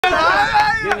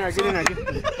there, get in there.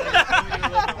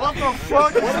 What the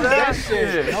fuck is that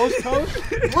shit? Nose toast?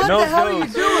 What the hell are you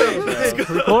doing?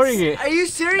 Recording it. Are you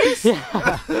serious?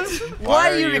 Yeah.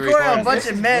 Why are you recording a bunch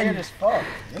of men?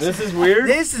 This is weird?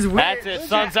 This is weird. That's it.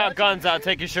 Sun's out, guns out.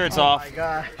 Take your shirts off. Oh my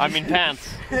god. I mean pants.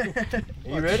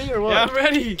 You ready or what? Yeah, I'm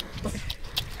ready.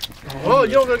 Oh,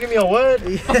 you don't gonna give me a what?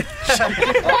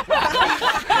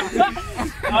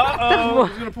 Uh-oh.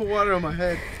 He's gonna put water on my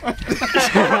head.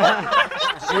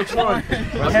 Which one?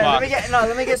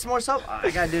 Let me get some more soap. Oh,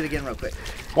 I gotta do it again real quick.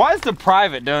 Why is the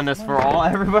private doing this for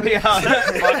everybody else?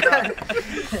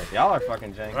 Y'all are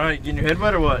fucking jank. Alright, getting your head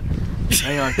wet or what?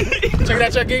 Hang on. Check it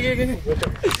out, check it.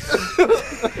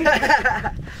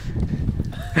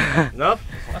 Enough?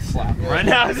 Right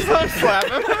now, I'm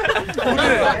slapping.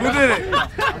 Who did it?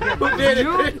 Who did it?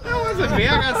 That wasn't me.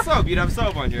 I got soap. You'd have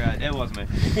soap on your head. It wasn't me.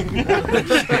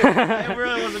 It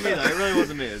really wasn't me, though. It really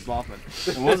wasn't me. It was Boffman.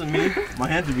 It wasn't me. My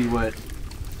hands would be wet.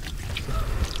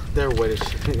 They're wet as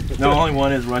shit. No, only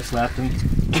one is where I slapped him.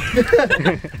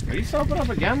 Are you soaping up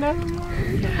again, now?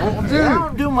 Dude, I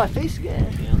don't do my face again.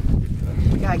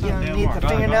 You gotta get underneath the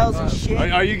fingernails and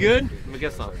shit. Are you good? Let me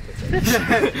get some.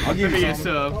 I'll give you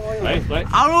some. I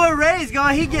don't know where Ray's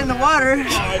going. He getting the water.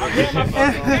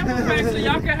 So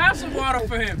y'all can have some water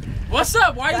for him. What's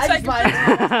up? Why you taking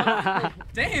pictures?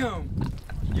 Damn.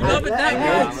 You love it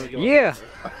that much? Yeah.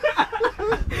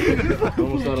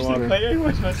 Almost out of water.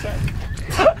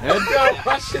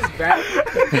 Wash his back.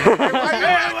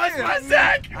 Hey, what's my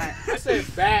sack? I said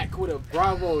back with a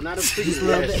bravo, not a freaking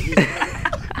yes.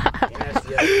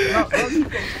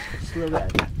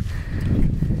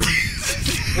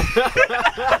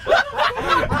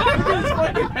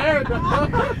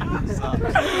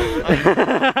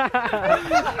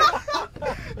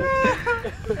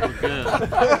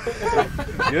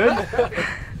 Good?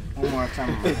 One more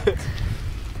time.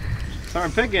 Sorry,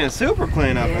 picking is super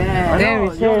clean up. Yeah. Damn,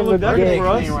 his hair look good.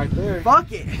 Right there.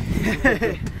 Fuck it.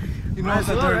 He Might as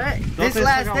well, right? This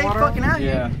last day fucking out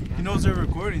here. He knows they're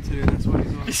recording today, that's why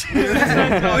he's on.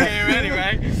 Okay, ready,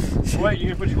 right? Wait, you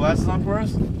gonna put your glasses on for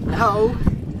us? No.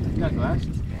 You got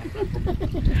glasses?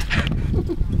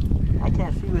 I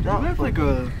can't see without. You look like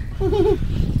a...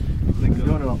 Like you're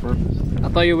doing it on purpose. I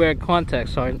thought you wear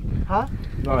contacts, Sergeant. Huh?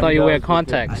 No, I thought you wear I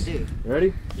contacts. do. You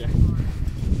ready?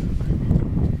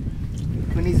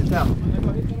 Who needs a towel?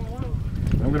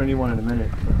 I'm gonna need one in a minute.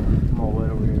 I'm all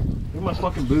wet over here. Look at my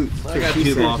fucking boots. I got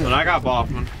two Boffman. I got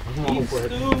Boffman.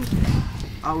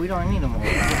 Oh, we don't need them more.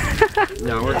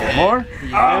 No, we're good. More?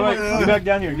 Oh, wait, get back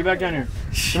down here. Get back down here.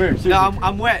 Come here. Seriously. No,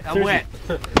 I'm wet. I'm wet.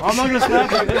 I'm not gonna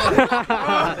slap you.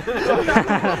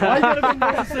 Why you gotta be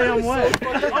nice to say I'm wet?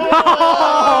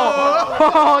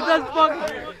 Oh, that's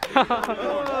fucking.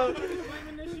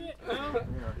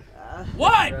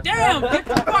 What? Damn! Get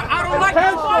the fuck! I don't like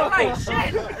that spotlight.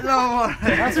 Shit! No.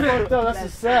 That's fucked up. That's a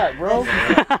sack, bro.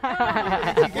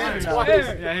 Yeah,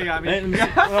 he got me.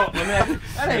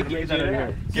 That ain't getting that in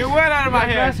here. Get wet out of my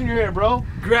hair. Grass in your hair, bro.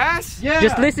 Grass? Yeah.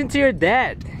 Just listen to your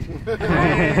dad. He said,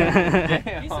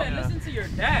 listen to your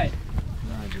dad.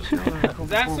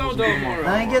 That's so dumb, Moro.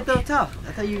 I didn't get the towel.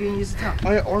 I thought you were gonna use the towel.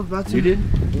 Oh, yeah, or about to. You did?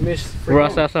 You missed.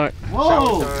 Russ, that's all right.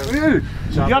 Whoa, dude.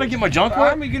 You gotta get my junk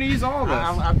wet? How are you gonna use all this?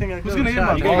 I'm thinking who's gonna get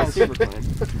my balls? That's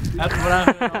what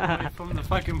I from the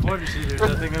fucking border shooters.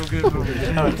 I think I'm good for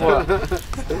it.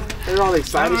 They're all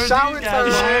excited. Shower time.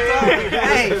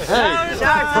 Hey, shower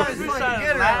time is fucking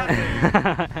good around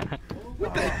here.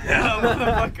 What the hell,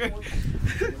 motherfucker?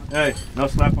 Hey, no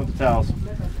slap with the towels.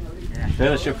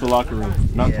 They're the ship for the locker room,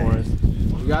 not for us.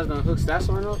 You guys gonna hook Stash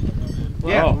on up?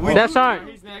 Yeah. That's all right.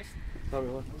 He's next.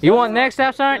 You want next,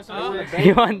 Staff Sergeant?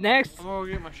 You want next? I'm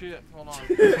gonna get my shit. Hold on.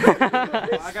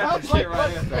 I got your shit right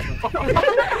here.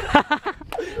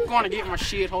 I'm going to get my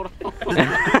shit. Hold on.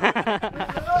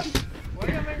 Why you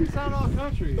gotta make me sound all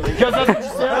country? Because that's what you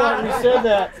said when you said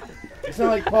that. You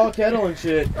sound like Paul Kettle and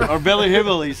shit. Or Billy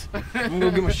Hibblies. I'm gonna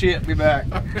go get my shit, be back.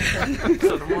 Now,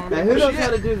 who knows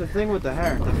how to do the thing with the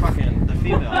hair? The fucking, the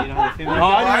female, you know how the female. Oh,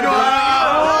 I know.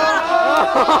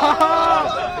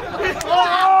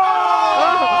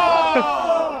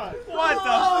 What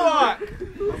the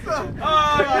fuck?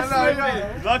 Oh, you're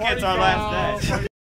stupid. Look, it's our last day.